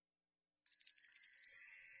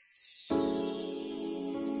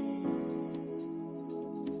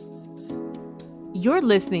You're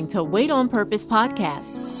listening to Wait on Purpose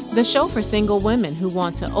podcast, the show for single women who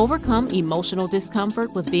want to overcome emotional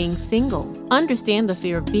discomfort with being single, understand the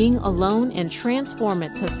fear of being alone, and transform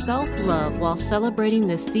it to self-love while celebrating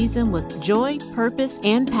this season with joy, purpose,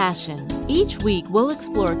 and passion. Each week, we'll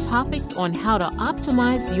explore topics on how to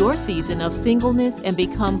optimize your season of singleness and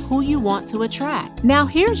become who you want to attract. Now,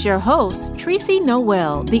 here's your host, Tracy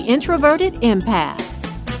Noel, the introverted empath.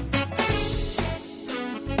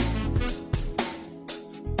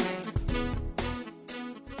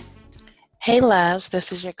 Hey loves,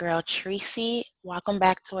 this is your girl Tracy. Welcome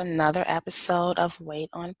back to another episode of Wait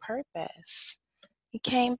on Purpose. You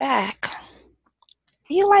came back.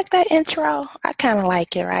 Do you like that intro? I kind of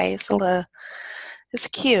like it, right? It's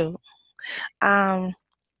cute. Um,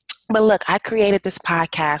 but look, I created this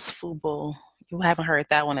podcast, FUBU. You haven't heard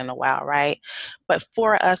that one in a while, right? But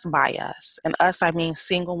for us, by us. And us, I mean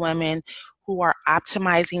single women who are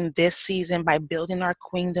optimizing this season by building our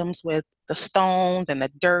queendoms with the stones and the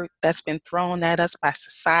dirt that's been thrown at us by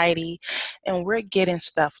society. And we're getting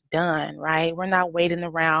stuff done, right? We're not waiting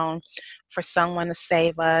around for someone to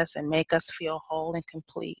save us and make us feel whole and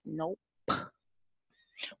complete. Nope.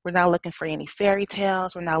 We're not looking for any fairy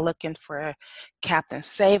tales. We're not looking for Captain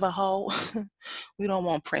Save-A-Ho. We don't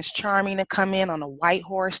want Prince Charming to come in on a white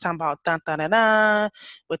horse talking about dun dun dun dun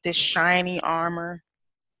with this shiny armor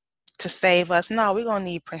to save us. No, we're going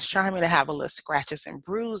to need Prince Charming to have a little scratches and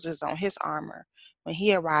bruises on his armor when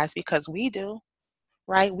he arrives, because we do,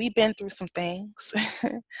 right? We've been through some things.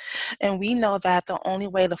 And we know that the only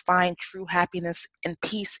way to find true happiness and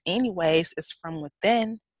peace anyways is from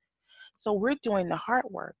within. So we're doing the hard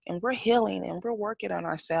work and we're healing and we're working on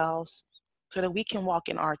ourselves so that we can walk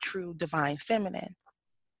in our true divine feminine.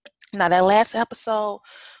 Now, that last episode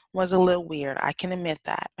was a little weird. I can admit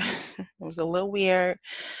that. It was a little weird.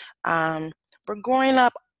 But growing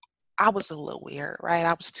up, I was a little weird, right?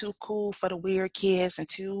 I was too cool for the weird kids and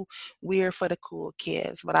too weird for the cool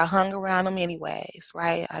kids. But I hung around them anyways,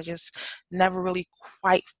 right? I just never really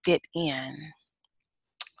quite fit in.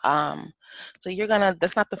 So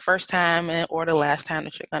that's not the first time or the last time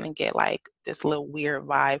that you're gonna get like this little weird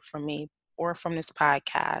vibe from me or from this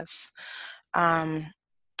podcast.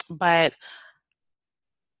 But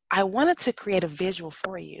I wanted to create a visual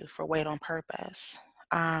for you for Wait on Purpose.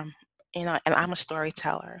 And I'm a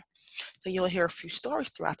storyteller. So you'll hear a few stories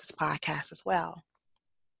throughout this podcast as well.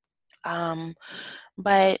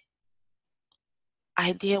 But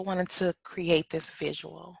I did wanted to create this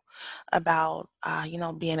visual about,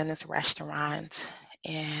 being in this restaurant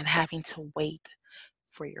and having to wait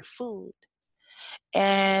for your food.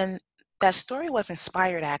 And that story was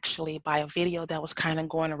inspired actually by a video that was kind of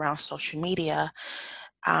going around social media.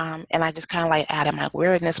 And I just kind of like added my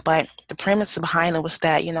weirdness, but the premise behind it was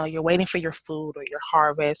that, you're waiting for your food or your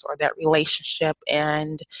harvest or that relationship,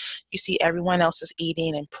 and you see everyone else is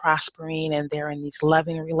eating and prospering and they're in these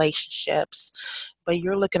loving relationships, but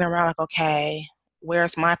you're looking around like, okay,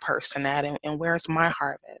 where's my person at and where's my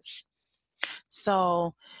harvest?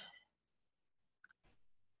 So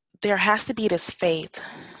there has to be this faith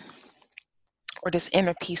or this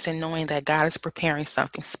inner peace in knowing that God is preparing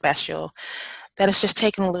something special, that it's just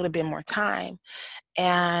taking a little bit more time.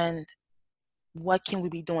 And what can we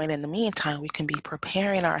be doing in the meantime? We can be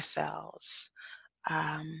preparing ourselves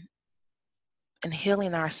and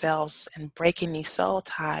healing ourselves and breaking these soul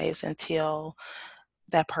ties until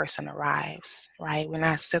that person arrives, right? We're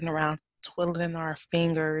not sitting around twiddling our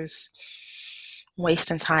fingers,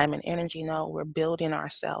 wasting time and energy. No, we're building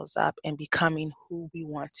ourselves up and becoming who we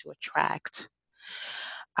want to attract.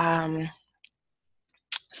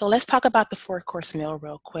 So let's talk about the 4-course meal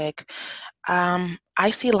real quick.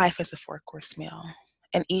 I see life as a 4-course meal,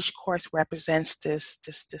 and each course represents this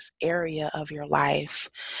area of your life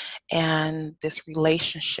and this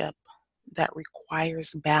relationship that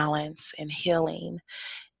requires balance and healing,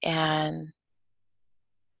 and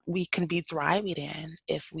we can be thriving in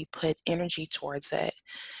if we put energy towards it.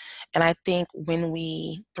 And I think when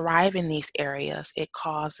we thrive in these areas, it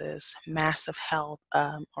causes massive health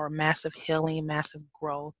or massive healing, massive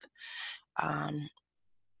growth, and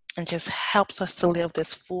just helps us to live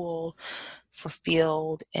this full,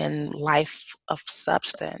 fulfilled, and life of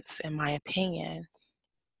substance, in my opinion.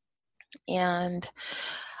 And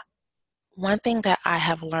one thing that I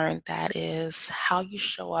have learned that is how you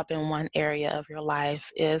show up in one area of your life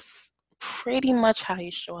is pretty much how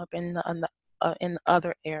you show up in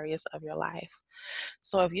other areas of your life.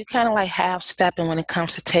 So if you kind of like half stepping when it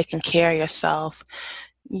comes to taking care of yourself,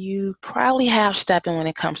 you probably half stepping when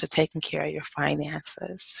it comes to taking care of your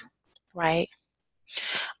finances, right?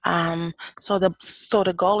 So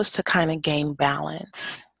the goal is to kind of gain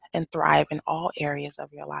balance and thrive in all areas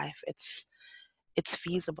of your life. It's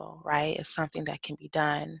feasible, right? It's something that can be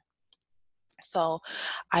done. So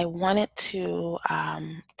I wanted to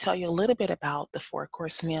tell you a little bit about the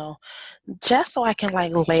four-course meal, just so I can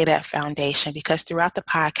like lay that foundation, because throughout the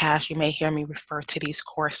podcast you may hear me refer to these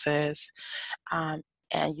courses, um,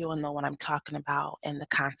 and you'll know what I'm talking about and the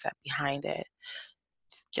concept behind it.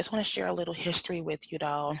 Just want to share a little history with you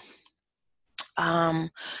though.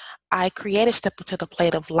 Um, I created Step Up to the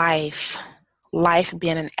Plate of Life, life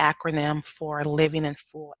being an acronym for living in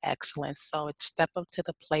full excellence. So it's Step Up to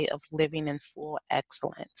the Plate of Living in Full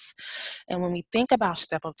Excellence. And when we think about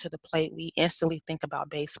Step Up to the Plate, we instantly think about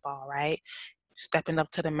baseball, right? Stepping up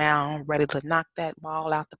to the mound, ready to knock that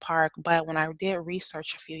ball out the park. But when I did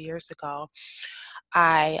research a few years ago,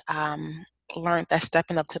 I learned that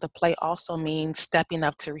stepping up to the plate also means stepping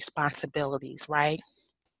up to responsibilities, right?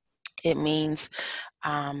 It means,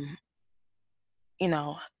 um, you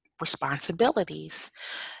know, responsibilities.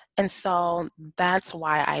 And so that's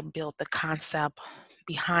why I built the concept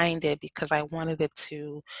behind it, because I wanted it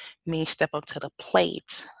to mean step up to the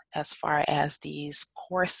plate as far as these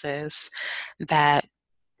courses that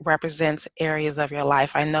represents areas of your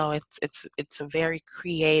life. I know it's a very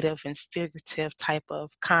creative and figurative type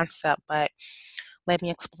of concept, but let me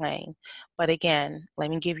explain. But again, let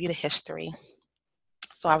me give you the history.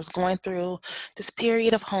 So I was going through this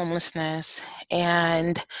period of homelessness,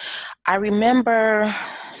 and I remember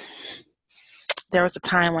there was a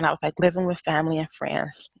time when I was like living with family and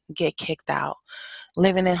friends, get kicked out.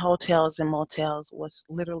 Living in hotels and motels was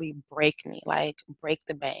literally break me, like break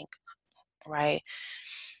the bank, right?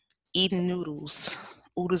 Eating oodles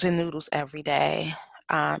and noodles every day,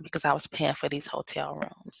 because I was paying for these hotel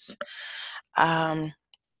rooms. Um,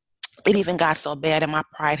 it even got so bad, and my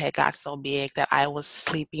pride had got so big that I was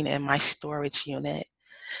sleeping in my storage unit.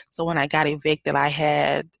 So when I got evicted, I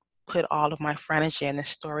had put all of my furniture in the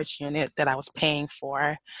storage unit that I was paying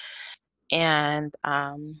for. And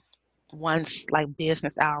once like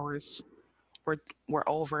business hours were were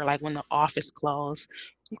over, like when the office closed,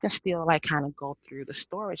 you can still like kind of go through the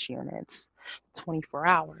storage units 24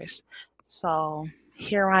 hours. So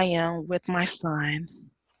here I am with my son,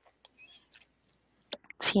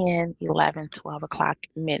 10, 11, 12 o'clock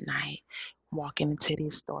midnight, walking into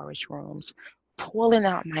these storage rooms, pulling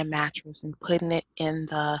out my mattress and putting it in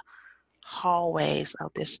the hallways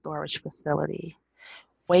of this storage facility,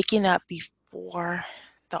 waking up before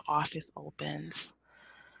the office opens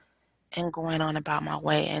and going on about my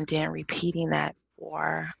way, and then repeating that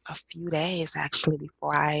for a few days actually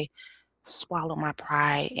before I swallowed my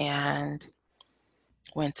pride and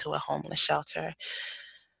went to a homeless shelter.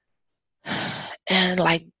 And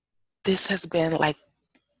like this has been like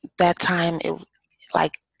that time, it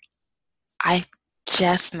like I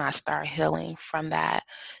just not start healing from that,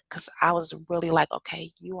 because I was really like,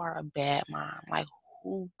 okay, you are a bad mom. Like,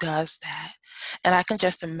 who does that? And I can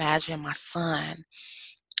just imagine my son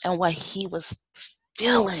and what he was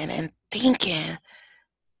feeling and thinking.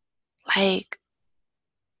 Like,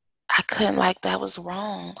 I couldn't, like, that was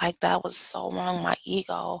wrong. Like, that was so wrong. My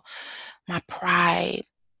ego, my pride,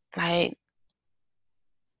 like,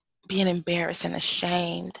 being embarrassed and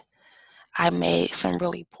ashamed. I made some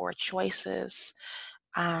really poor choices.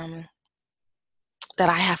 Um, that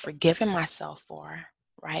I have forgiven myself for,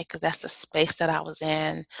 right? Because that's the space that I was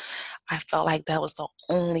in. I felt like that was the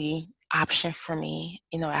only option for me,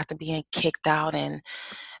 after being kicked out. And,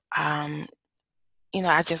 um,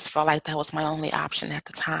 I just felt like that was my only option at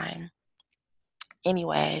the time.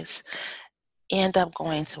 Anyways, end up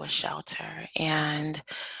going to a shelter. And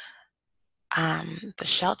the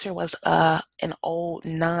shelter was an old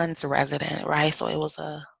nun's resident, right? So it was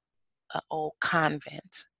a old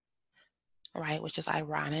convent, right? Which is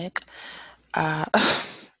ironic. Uh,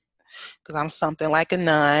 because I'm something like a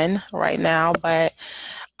nun right now, but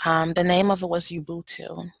the name of it was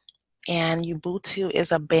Ubuntu. And Ubuntu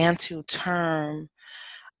is a Bantu term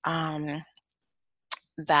um,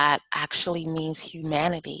 that actually means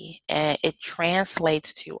humanity. And it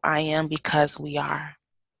translates to I am because we are.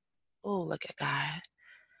 Oh, look at God.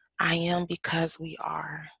 I am because we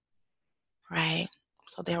are, right?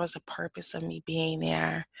 So there was a purpose of me being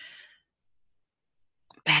there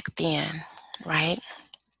back then, right?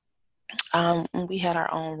 We had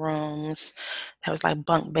our own rooms. There was like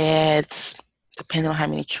bunk beds, depending on how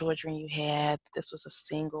many children you had. This was a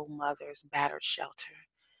single mother's battered shelter.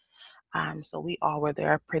 So we all were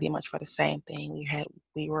there pretty much for the same thing.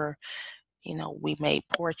 We were, we made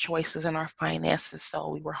poor choices in our finances, so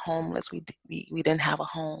we were homeless. We didn't have a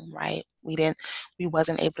home, right? We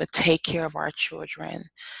wasn't able to take care of our children.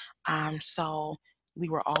 So we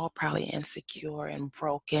were all probably insecure and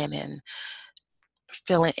broken and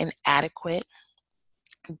feeling inadequate.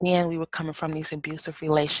 Then we were coming from these abusive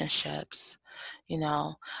relationships, you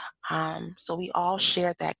know. So we all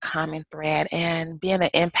shared that common thread. And being an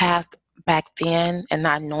empath back then and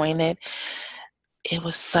not knowing it, it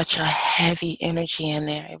was such a heavy energy in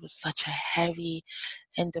there. It was such a heavy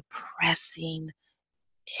and depressing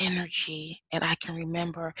energy. And I can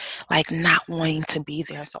remember like not wanting to be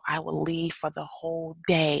there. So I would leave for the whole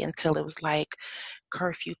day until it was like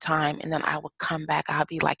curfew time. And then I would come back. I'll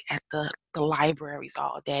be like at the libraries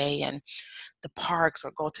all day and the parks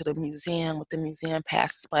or go to the museum with the museum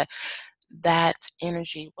passes. But that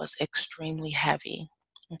energy was extremely heavy,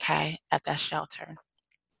 okay, at that shelter.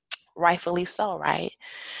 Rightfully so, right?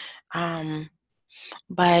 Um,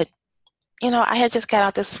 but I had just got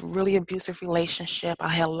out this really abusive relationship. I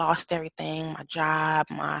had lost everything, my job,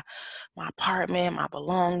 my apartment, my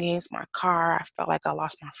belongings, my car. I felt like I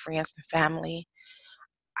lost my friends and family.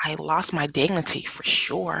 I lost my dignity for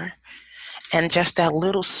sure. And just that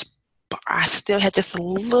little I still had just a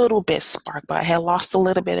little bit spark, but I had lost a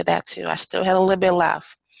little bit of that too. I still had a little bit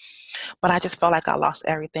left, but I just felt like I lost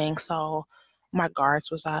everything. So my guards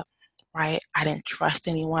was up, right? I didn't trust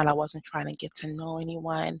anyone. I wasn't trying to get to know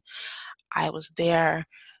anyone. I was there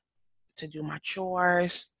to do my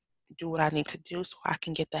chores, do what I need to do so I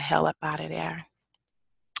can get the hell up out of there.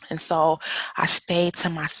 And so I stayed to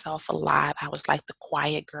myself a lot. I was like the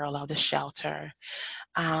quiet girl of the shelter.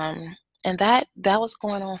 Um, and that was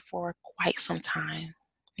going on for quite some time,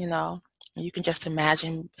 you know. You can just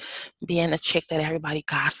imagine being the chick that everybody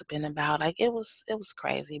gossiping about. Like it was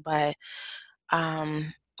crazy. But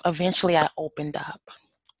eventually I opened up.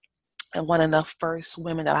 And one of the first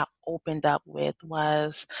women that I opened up with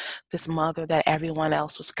was this mother that everyone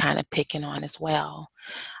else was kind of picking on as well.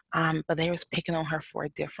 But they was picking on her for a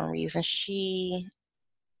different reason. She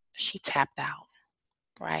tapped out,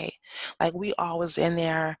 right? Like we all was in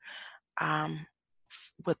there um,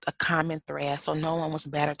 with a common thread, so no one was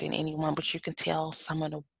better than anyone. But you can tell some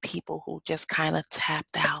of the people who just kind of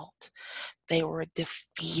tapped out. They were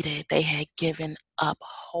defeated. They had given up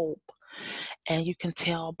hope. And you can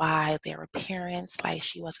tell by their appearance, like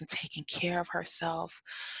she wasn't taking care of herself.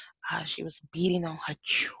 She was beating on her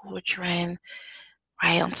children,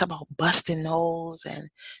 right? I'm talking about busting nose, and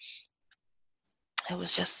it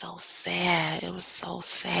was just so sad. It was so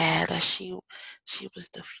sad that she was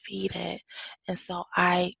defeated, and so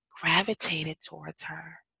I gravitated towards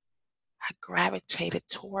her. I gravitated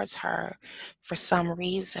towards her for some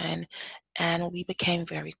reason, and we became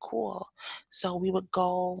very cool. So we would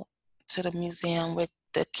go to the museum with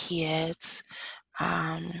the kids.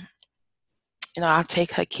 Um, I'll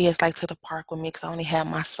take her kids like to the park with me because I only had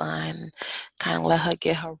my son, kind of let her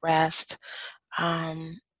get her rest.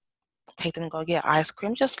 Um, Take them to go get ice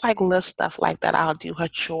cream, just like little stuff like that. I'll do her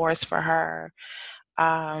chores for her,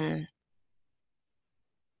 um,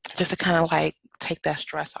 just to kind of like take that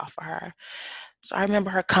stress off of her. So I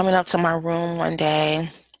remember her coming up to my room one day,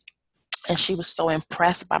 and she was so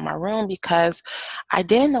impressed by my room because I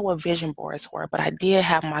didn't know what vision boards were, but I did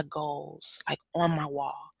have my goals like on my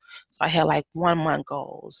wall. So I had like 1 month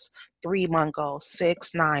goals, 3 month goals,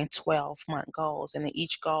 6, 9, 12 month goals. And in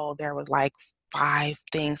each goal, there was like 5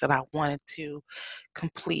 things that I wanted to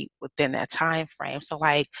complete within that time frame. So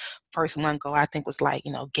like first month goal, I think was like,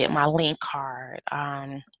 get my link card,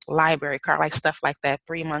 library card, like stuff like that.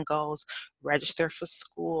 3 month goals, register for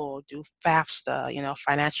school, do FAFSA,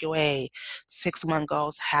 financial aid. 6 month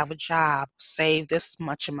goals, have a job, save this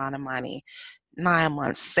much amount of money. 9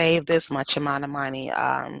 months, save this much amount of money,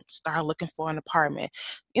 start looking for an apartment,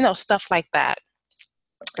 stuff like that.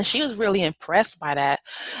 And she was really impressed by that.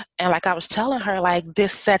 And like I was telling her, like,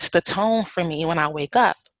 this sets the tone for me when I wake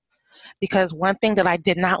up. Because one thing that I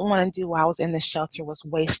did not want to do while I was in the shelter was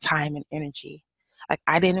waste time and energy. Like,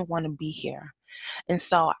 I didn't want to be here. And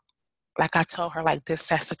so, like I told her, like, this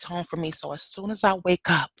sets the tone for me. So as soon as I wake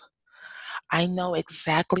up, I know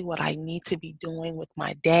exactly what I need to be doing with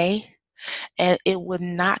my day. And it would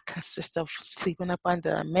not consist of sleeping up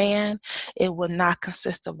under a man. It would not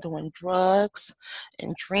consist of doing drugs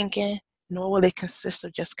and drinking, nor will it consist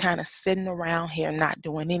of just kind of sitting around here not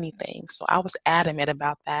doing anything. So I was adamant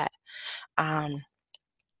about that. Um,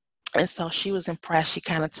 and so she was impressed. She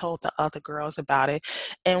kind of told the other girls about it.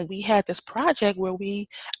 And we had this project where we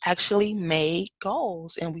actually made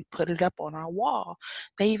goals and we put it up on our wall.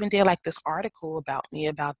 They even did like this article about me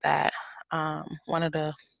about that. One of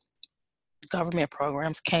the government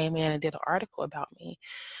programs came in and did an article about me.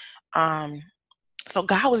 Um, So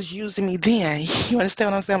God was using me then. You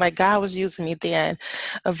understand what I'm saying? Like God was using me then.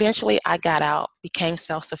 Eventually I got out, became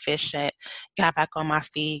self-sufficient, got back on my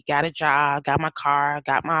feet, got a job, got my car,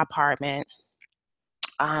 got my apartment.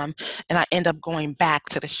 And I ended up going back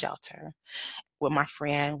to the shelter with my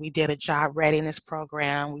friend. We did a job readiness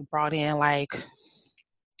program. We brought in like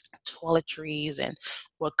toiletries and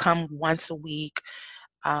would come once a week.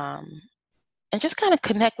 Um, and just kind of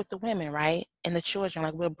connect with the women, right? And the children.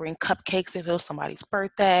 Like we'll bring cupcakes if it was somebody's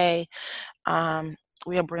birthday. Um,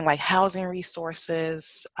 we'll bring like housing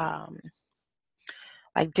resources,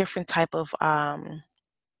 like different type of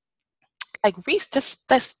like just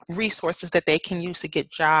that's resources that they can use to get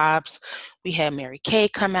jobs. We had Mary Kay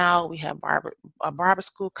come out. We had a barber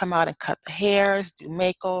school come out and cut the hairs, do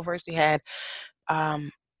makeovers. We had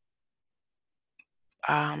um,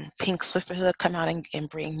 Pink Sisterhood come out and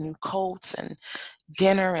bring new coats and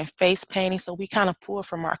dinner and face painting. So we kind of pull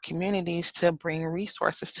from our communities to bring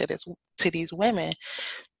resources to these women.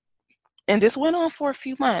 And this went on for a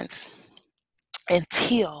few months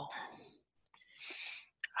until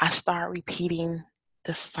I start repeating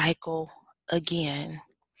the cycle again.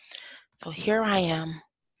 So here I am,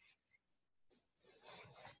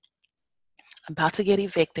 about to get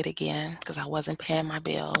evicted again because I wasn't paying my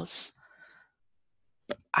bills.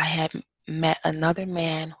 I had met another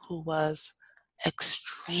man who was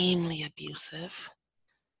extremely abusive.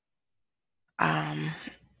 Um,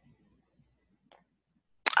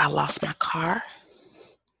 I lost my car.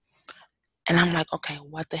 And I'm like, okay,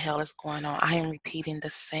 what the hell is going on? I am repeating the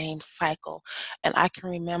same cycle. And I can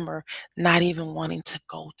remember not even wanting to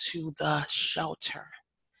go to the shelter.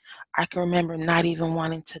 I can remember not even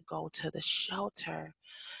wanting to go to the shelter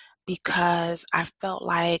because I felt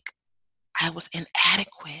like I was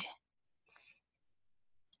inadequate.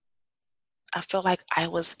 I felt like I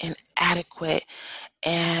was inadequate.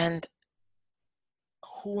 And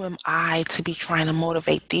who am I to be trying to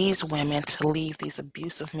motivate these women to leave these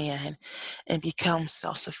abusive men and become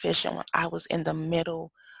self-sufficient when I was in the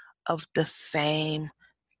middle of the same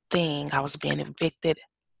thing? I was being evicted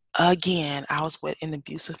again. I was with an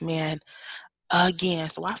abusive man again.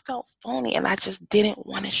 So I felt phony and I just didn't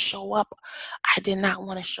want to show up. I did not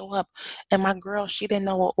want to show up. And my girl, she didn't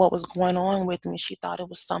know what was going on with me. She thought it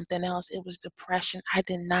was something else. It was depression. I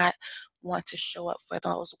did not want to show up for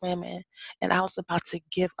those women. And I was about to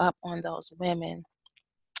give up on those women.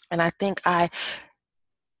 And I think I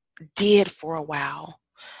did for a while.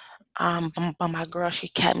 But my girl, she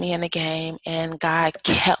kept me in the game, and God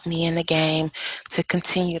kept me in the game to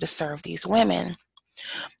continue to serve these women.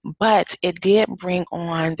 But it did bring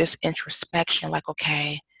on this introspection, like,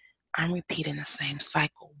 okay, I'm repeating the same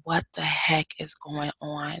cycle. What the heck is going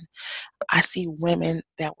on? I see women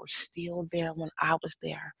that were still there when I was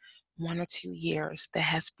there, 1 or 2 years, that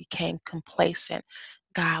has became complacent.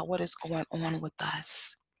 God, what is going on with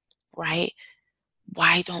us? Right?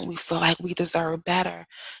 Why don't we feel like we deserve better?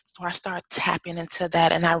 So I started tapping into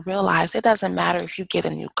that, and I realized it doesn't matter if you get a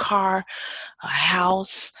new car, a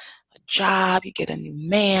house, a job, you get a new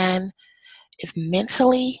man. If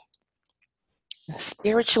mentally and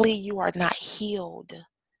spiritually you are not healed,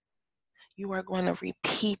 you are going to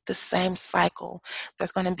repeat the same cycle.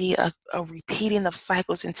 There's going to be a repeating of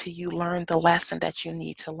cycles until you learn the lesson that you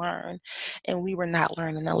need to learn. And we were not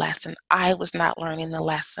learning the lesson. I was not learning the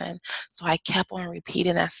lesson. So I kept on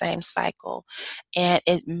repeating that same cycle. And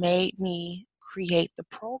it made me create the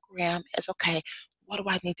program as, okay, what do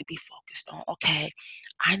I need to be focused on? Okay,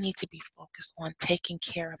 I need to be focused on taking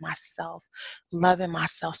care of myself, loving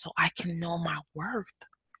myself so I can know my worth.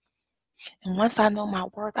 And once I know my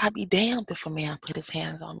worth, I'd be damned if a man put his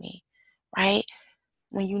hands on me, right?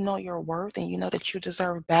 When you know your worth and you know that you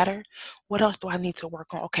deserve better, what else do I need to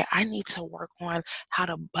work on? Okay, I need to work on how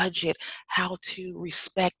to budget, how to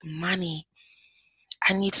respect money.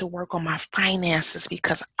 I need to work on my finances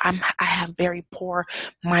because I have very poor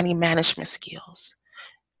money management skills.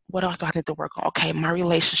 What else do I need to work on? Okay, my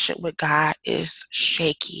relationship with God is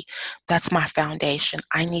shaky. That's my foundation.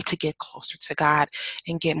 I need to get closer to God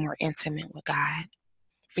and get more intimate with God.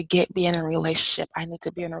 Forget being in a relationship. I need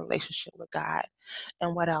to be in a relationship with God.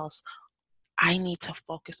 And what else? I need to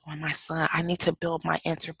focus on my son. I need to build my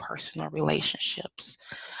interpersonal relationships.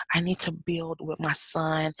 I need to build with my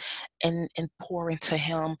son and pour into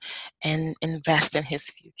him and invest in his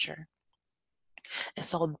future. And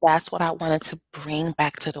so that's what I wanted to bring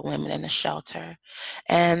back to the women in the shelter.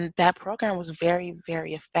 And that program was very,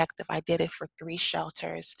 very effective. I did it for 3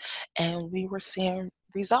 shelters and we were seeing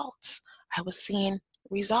results. I was seeing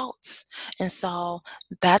results. And so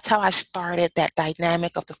that's how I started that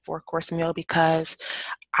dynamic of the 4-course meal, because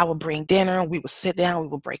I would bring dinner, we would sit down, we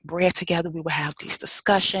would break bread together, we would have these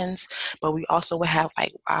discussions, but we also would have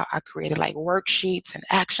like, I created like worksheets and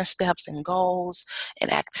action steps and goals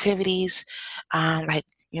and activities, like,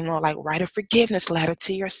 like write a forgiveness letter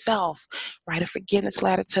to yourself, write a forgiveness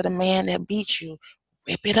letter to the man that beat you,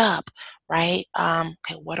 rip it up, right?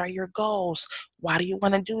 Okay, what are your goals? Why do you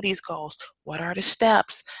want to do these goals? What are the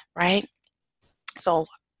steps, right? So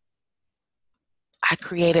I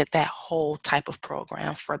created that whole type of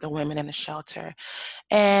program for the women in the shelter.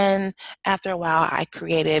 And after a while, I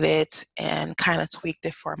created it and kind of tweaked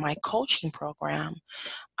it for my coaching program,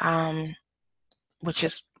 um, which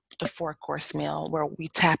is the 4-course meal, where we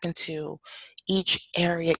tap into each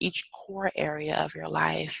area, each core area of your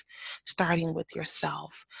life, starting with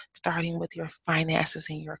yourself, starting with your finances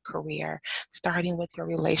and your career, starting with your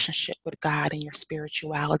relationship with God and your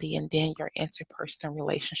spirituality, and then your interpersonal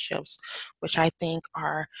relationships, which I think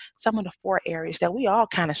are some of the 4 areas that we all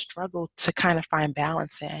kind of struggle to kind of find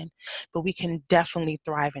balance in, but we can definitely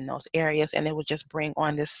thrive in those areas, and it will just bring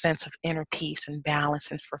on this sense of inner peace and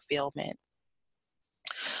balance and fulfillment.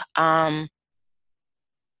 Um,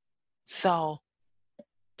 so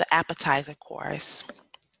the appetizer course.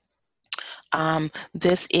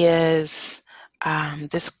 This is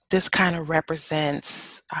this kind of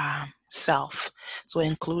represents self. So it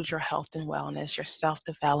includes your health and wellness, your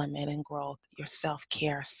self-development and growth, your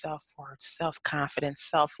self-care, self-worth, self-confidence,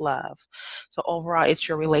 self-love. So overall, it's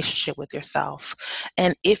your relationship with yourself.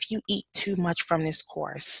 And if you eat too much from this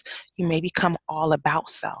course, you may become all about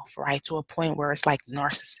self, right? To a point where it's like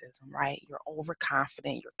narcissism, right? You're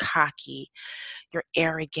overconfident, you're cocky, you're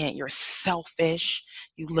arrogant, you're selfish,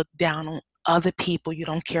 you look down on other people, you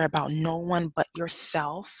don't care about no one but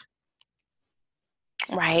yourself,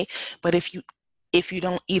 right? But if you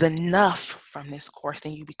don't eat enough from this course,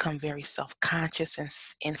 then you become very self-conscious and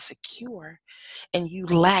insecure, and you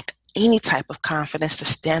lack any type of confidence to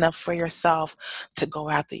stand up for yourself, to go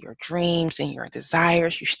after your dreams and your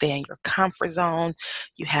desires. You stay in your comfort zone.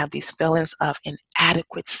 You have these feelings of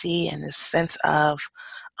inadequacy and this sense of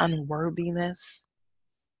unworthiness.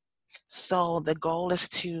 So the goal is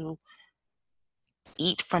to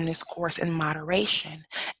eat from this course in moderation.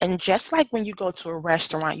 And just like when you go to a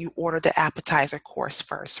restaurant, you order the appetizer course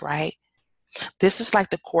first, right? This is like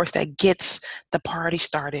the course that gets the party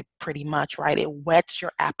started pretty much, right? It whets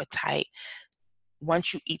your appetite.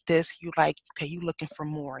 Once you eat this, you like, okay, you looking for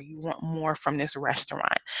more. You want more from this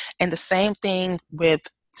restaurant. And the same thing with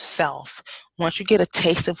self. Once you get a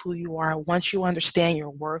taste of who you are, once you understand your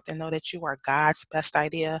worth and know that you are God's best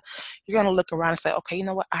idea, you're going to look around and say, okay, you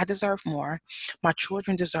know what? I deserve more. My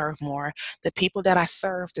children deserve more. The people that I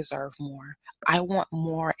serve deserve more. I want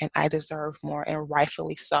more and I deserve more, and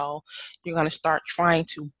rightfully so. You're going to start trying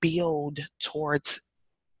to build towards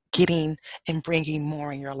getting and bringing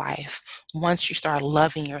more in your life once you start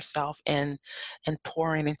loving yourself and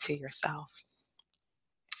pouring into yourself.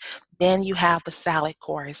 Then you have the salad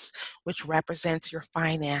course, which represents your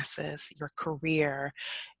finances, your career,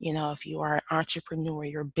 if you are an entrepreneur,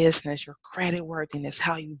 your business, your credit worthiness,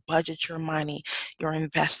 how you budget your money, your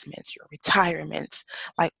investments, your retirements,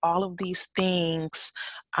 like all of these things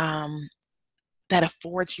that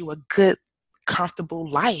affords you a good, comfortable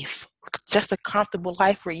life, just a comfortable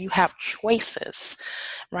life where you have choices,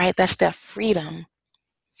 right? That's that freedom,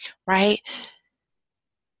 right?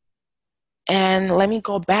 And let me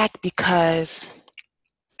go back, because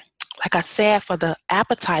like I said, for the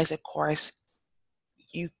appetizer course,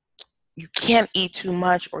 you you can't eat too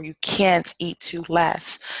much or you can't eat too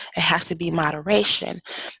less. It has to be moderation.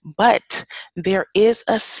 But there is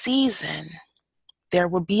a season. There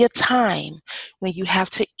will be a time when you have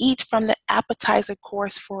to eat from the appetizer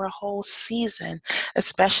course for a whole season,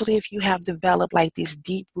 especially if you have developed like these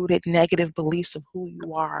deep-rooted negative beliefs of who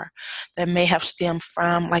you are that may have stemmed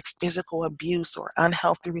from like physical abuse or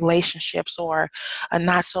unhealthy relationships or a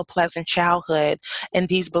not so pleasant childhood. And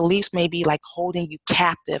these beliefs may be like holding you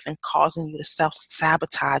captive and causing you to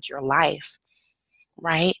self-sabotage your life.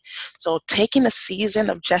 Right? So taking a season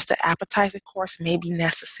of just the appetizer course may be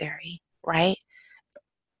necessary, right?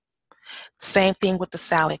 Same thing with the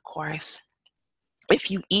salad course.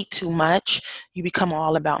 If you eat too much, you become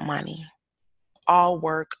all about money. All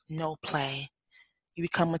work, no play. You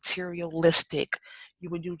become materialistic. You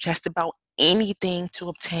would do just about anything to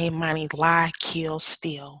obtain money, lie, kill,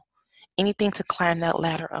 steal. Anything to climb that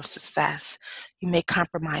ladder of success. You may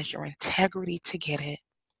compromise your integrity to get it.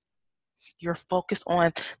 You're focused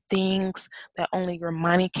on things that only your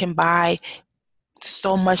money can buy,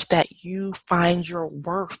 so much that you find your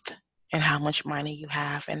worth and how much money you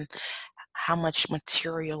have and how much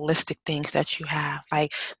materialistic things that you have.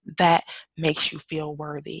 Like, that makes you feel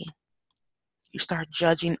worthy. You start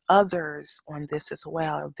judging others on this as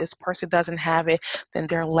well. If this person doesn't have it, then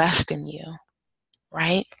they're less than you,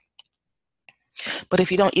 right? But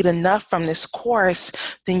if you don't eat enough from this course,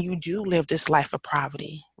 then you do live this life of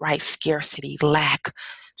poverty, right? Scarcity, lack,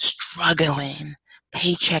 struggling,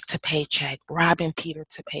 paycheck to paycheck, robbing Peter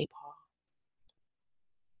to pay Paul.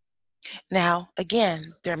 Now,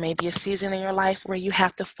 again, there may be a season in your life where you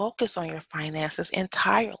have to focus on your finances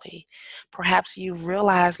entirely. Perhaps you've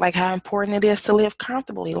realized like how important it is to live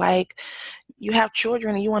comfortably. Like, you have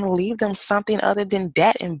children and you want to leave them something other than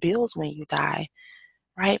debt and bills when you die,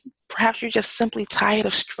 right? Perhaps you're just simply tired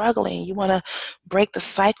of struggling. You want to break the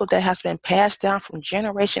cycle that has been passed down from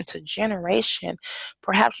generation to generation.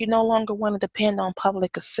 Perhaps you no longer want to depend on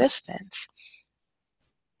public assistance.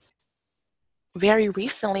 Very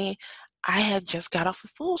recently, I had just got off of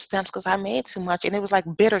food stamps because I made too much, and it was like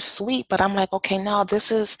bittersweet. But I'm like, okay, no, this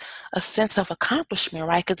is a sense of accomplishment,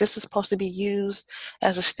 right? Because this is supposed to be used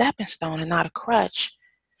as a stepping stone and not a crutch.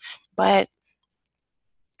 But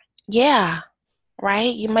yeah,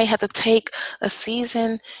 right? You may have to take a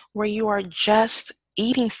season where you are just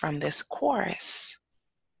eating from this course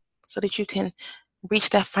so that you can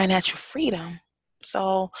reach that financial freedom.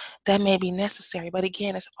 So that may be necessary. But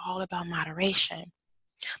again, it's all about moderation.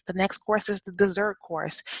 The next course is the dessert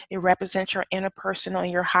course. It represents your interpersonal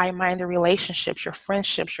and your high-minded relationships, your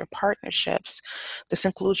friendships, your partnerships. This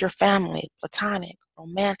includes your family, platonic,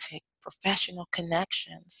 romantic, professional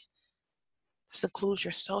connections. This includes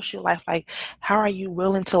your social life. Like, how are you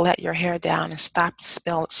willing to let your hair down and stop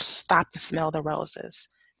and smell the roses?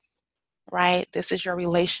 Right? This is your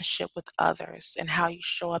relationship with others and how you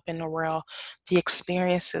show up in the world, the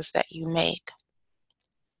experiences that you make.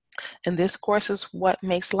 And this course is what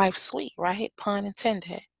makes life sweet, right? Pun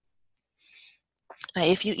intended. Now,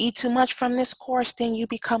 if you eat too much from this course, then you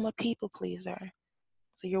become a people pleaser.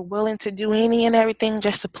 So you're willing to do any and everything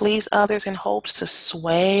just to please others in hopes to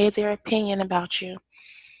sway their opinion about you.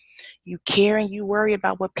 You care and you worry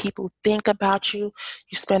about what people think about you.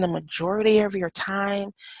 You spend a majority of your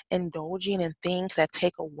time indulging in things that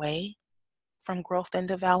take away from growth and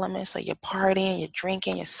development. So you're partying, you're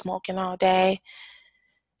drinking, you're smoking all day.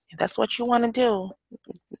 If that's what you want to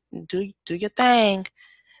do your thing.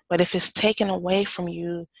 But if it's taken away from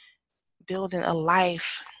you building a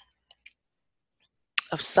life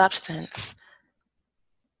of substance,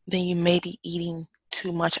 then you may be eating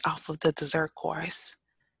too much off of the dessert course.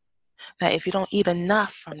 Now, if you don't eat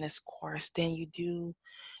enough from this course, then you do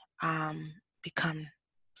become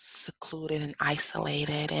secluded and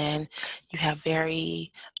isolated, and you have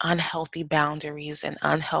very unhealthy boundaries and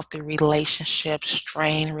unhealthy relationships,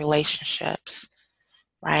 strained relationships,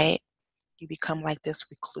 right? You become like this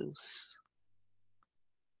recluse,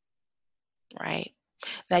 right?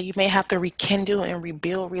 Now, you may have to rekindle and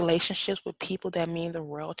rebuild relationships with people that mean the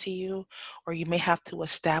world to you, or you may have to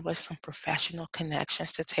establish some professional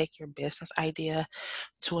connections to take your business idea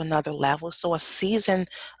to another level. So a season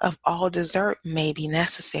of all dessert may be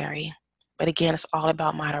necessary. But again, it's all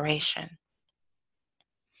about moderation.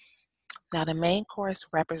 Now, the main course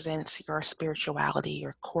represents your spirituality,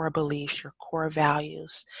 your core beliefs, your core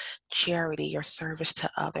values, charity, your service to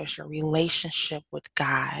others, your relationship with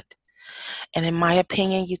God. And in my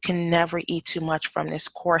opinion, you can never eat too much from this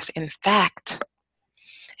course. In fact,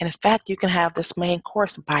 you can have this main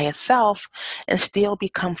course by itself and still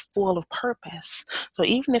become full of purpose. So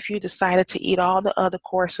even if you decided to eat all the other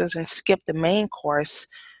courses and skip the main course,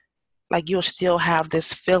 like, you'll still have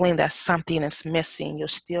this feeling that something is missing. You'll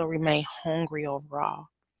still remain hungry overall.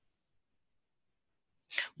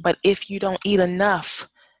 But if you don't eat enough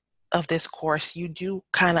of this course, you do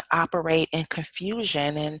kind of operate in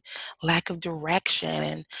confusion and lack of direction,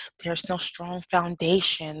 and there's no strong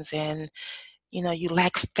foundations, and you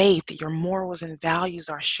lack faith. Your morals and values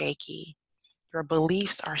are shaky. Your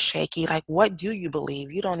beliefs are shaky. Like, what do you believe?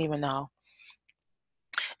 You don't even know.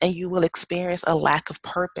 And you will experience a lack of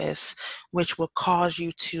purpose, which will cause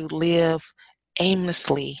you to live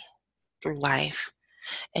aimlessly through life.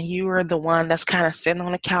 And you are the one that's kind of sitting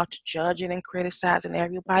on the couch judging and criticizing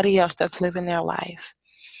everybody else that's living their life.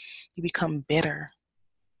 You become bitter.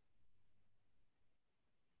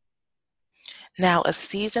 Now, a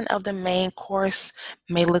season of the main course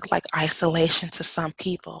may look like isolation to some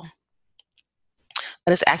people,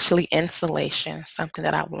 but it's actually insulation, something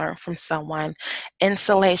that I've learned from someone.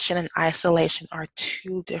 Insulation and isolation are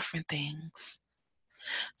two different things.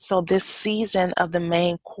 So this season of the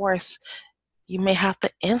main course, You may have to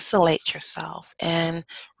insulate yourself and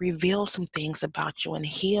reveal some things about you and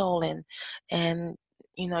heal and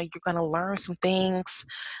you're going to learn some things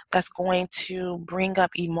that's going to bring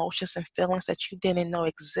up emotions and feelings that you didn't know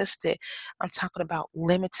existed. I'm talking about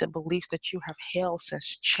limited beliefs that you have held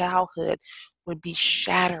since childhood would be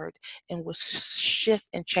shattered and would shift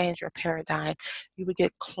and change your paradigm. You would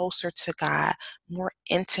get closer to God, more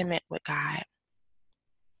intimate with God.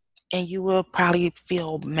 And you will probably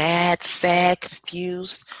feel mad, sad,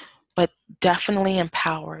 confused, but definitely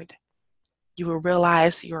empowered. You will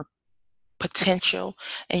realize your potential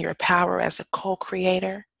and your power as a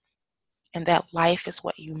co-creator, and that life is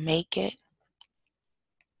what you make it.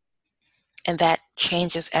 And that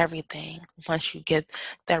changes everything once you get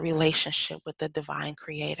that relationship with the divine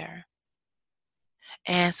creator.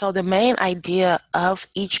 And so the main idea of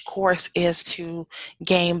each course is to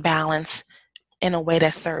gain balance in a way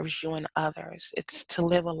that serves you and others. It's to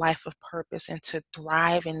live a life of purpose and to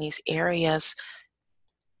thrive in these areas.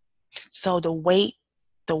 So the way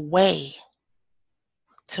to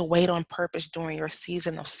wait on purpose during your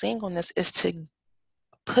season of singleness is to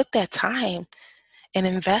put that time and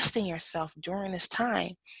invest in yourself during this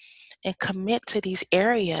time and commit to these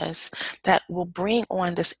areas that will bring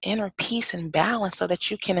on this inner peace and balance so that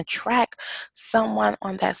you can attract someone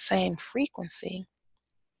on that same frequency.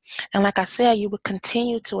 And like I said, you will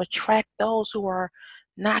continue to attract those who are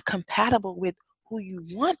not compatible with who you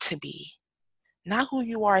want to be, not who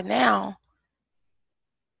you are now.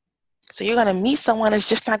 So you're going to meet someone that's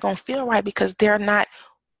just not going to feel right because they're not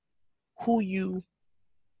who you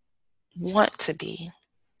want to be.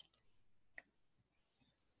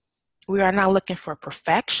 We are not looking for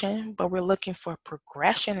perfection, but we're looking for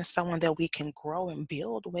progression and someone that we can grow and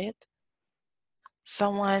build with.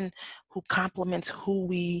 Someone who complements who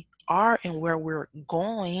we are and where we're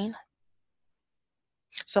going.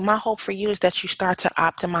 So my hope for you is that you start to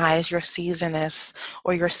optimize your season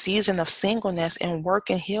of singleness and work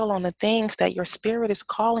and heal on the things that your spirit is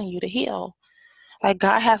calling you to heal. Like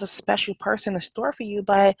God has a special person in store for you,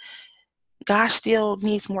 but God still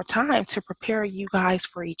needs more time to prepare you guys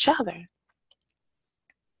for each other.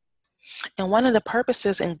 And one of the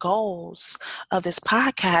purposes and goals of this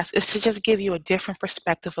podcast is to just give you a different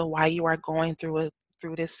perspective of why you are going through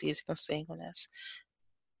this season of singleness.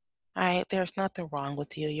 All right, there's nothing wrong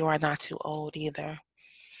with you. You are not too old either.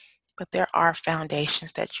 But there are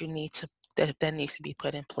foundations that that needs to be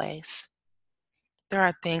put in place. There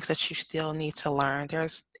are things that you still need to learn.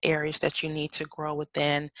 There's areas that you need to grow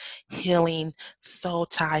within, healing soul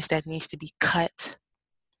ties that needs to be cut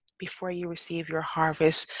before you receive your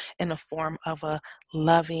harvest in the form of a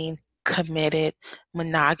loving, committed,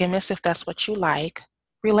 monogamous, if that's what you like,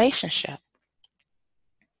 relationship.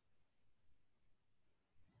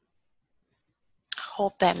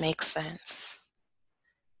 Hope that makes sense.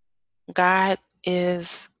 God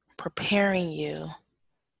is preparing you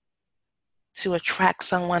to attract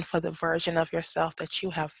someone for the version of yourself that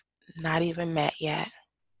you have not even met yet.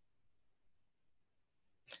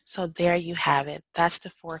 So there you have it. That's the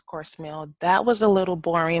 4-course meal. That was a little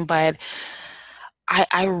boring, but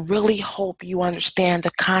I really hope you understand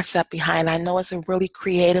the concept behind it. I know it's a really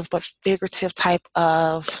creative but figurative type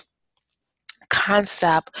of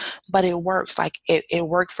concept, but it works. Like it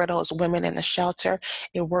worked for those women in the shelter.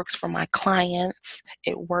 It works for my clients.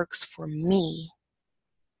 It works for me.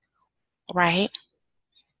 Right?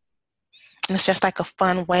 And it's just like a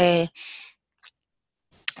fun way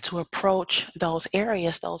to approach those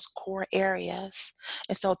areas, those core areas.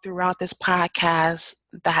 And so throughout this podcast,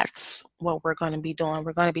 that's what we're going to be doing.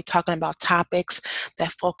 We're going to be talking about topics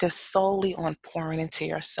that focus solely on pouring into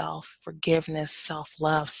yourself, forgiveness,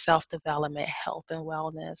 self-love, self-development, health and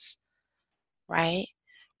wellness, right?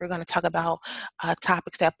 We're going to talk about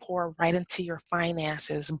topics that pour right into your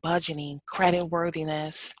finances, budgeting, credit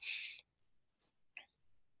worthiness,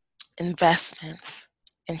 investments,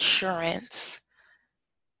 insurance.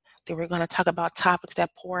 Then we're going to talk about topics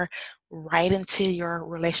that pour right into your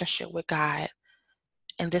relationship with God.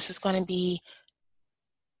 And this is going to be,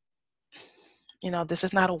 this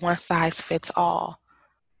is not a one size fits all.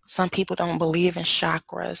 Some people don't believe in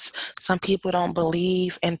chakras. Some people don't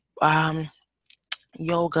believe in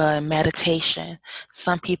yoga and meditation.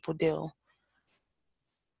 Some people do.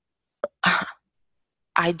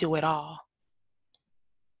 I do it all.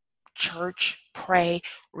 Church, pray,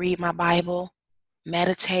 read my Bible,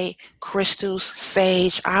 meditate, crystals,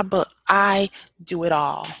 sage. I do it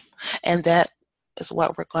all. And that is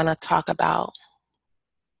what we're going to talk about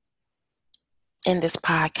in this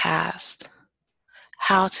podcast.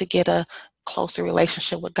 How to get a closer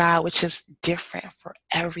relationship with God, which is different for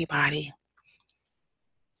everybody.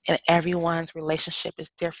 and everyone's relationship is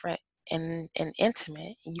different and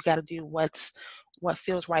intimate. You got to do what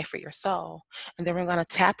feels right for your soul. And then we're going to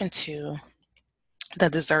tap into the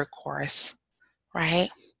dessert course, right?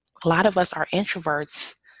 A lot of us are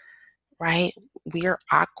introverts, right? We're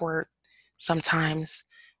awkward sometimes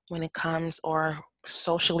when it comes, or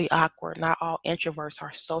socially awkward. Not all introverts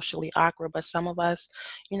are socially awkward, but some of us,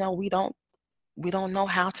 we don't know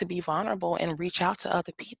how to be vulnerable and reach out to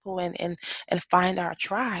other people and find our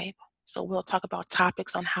tribe. So we'll talk about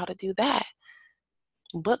topics on how to do that.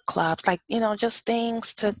 Book clubs, like, just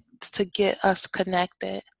things to get us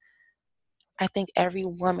connected. I think every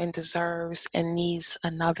woman deserves and needs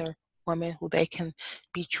another woman who they can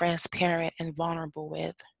be transparent and vulnerable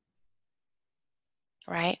with,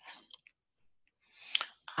 right?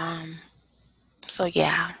 So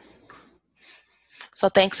yeah. So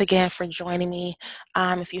thanks again for joining me.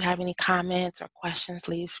 If you have any comments or questions,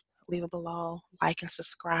 leave it below. Like and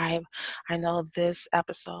subscribe. I know this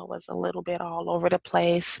episode was a little bit all over the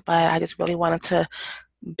place, but I just really wanted to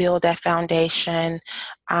build that foundation.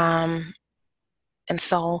 And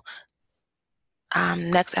so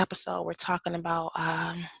next episode, we're talking about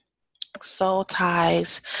soul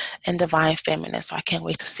ties and divine feminine. So I can't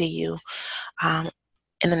wait to see you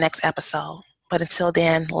in the next episode. But until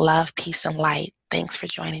then, love, peace, and light. Thanks for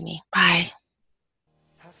joining me. Bye.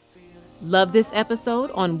 Love this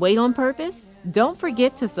episode on Wait on Purpose? Don't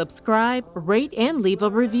forget to subscribe, rate, and leave a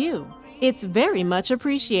review. It's very much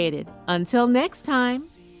appreciated. Until next time.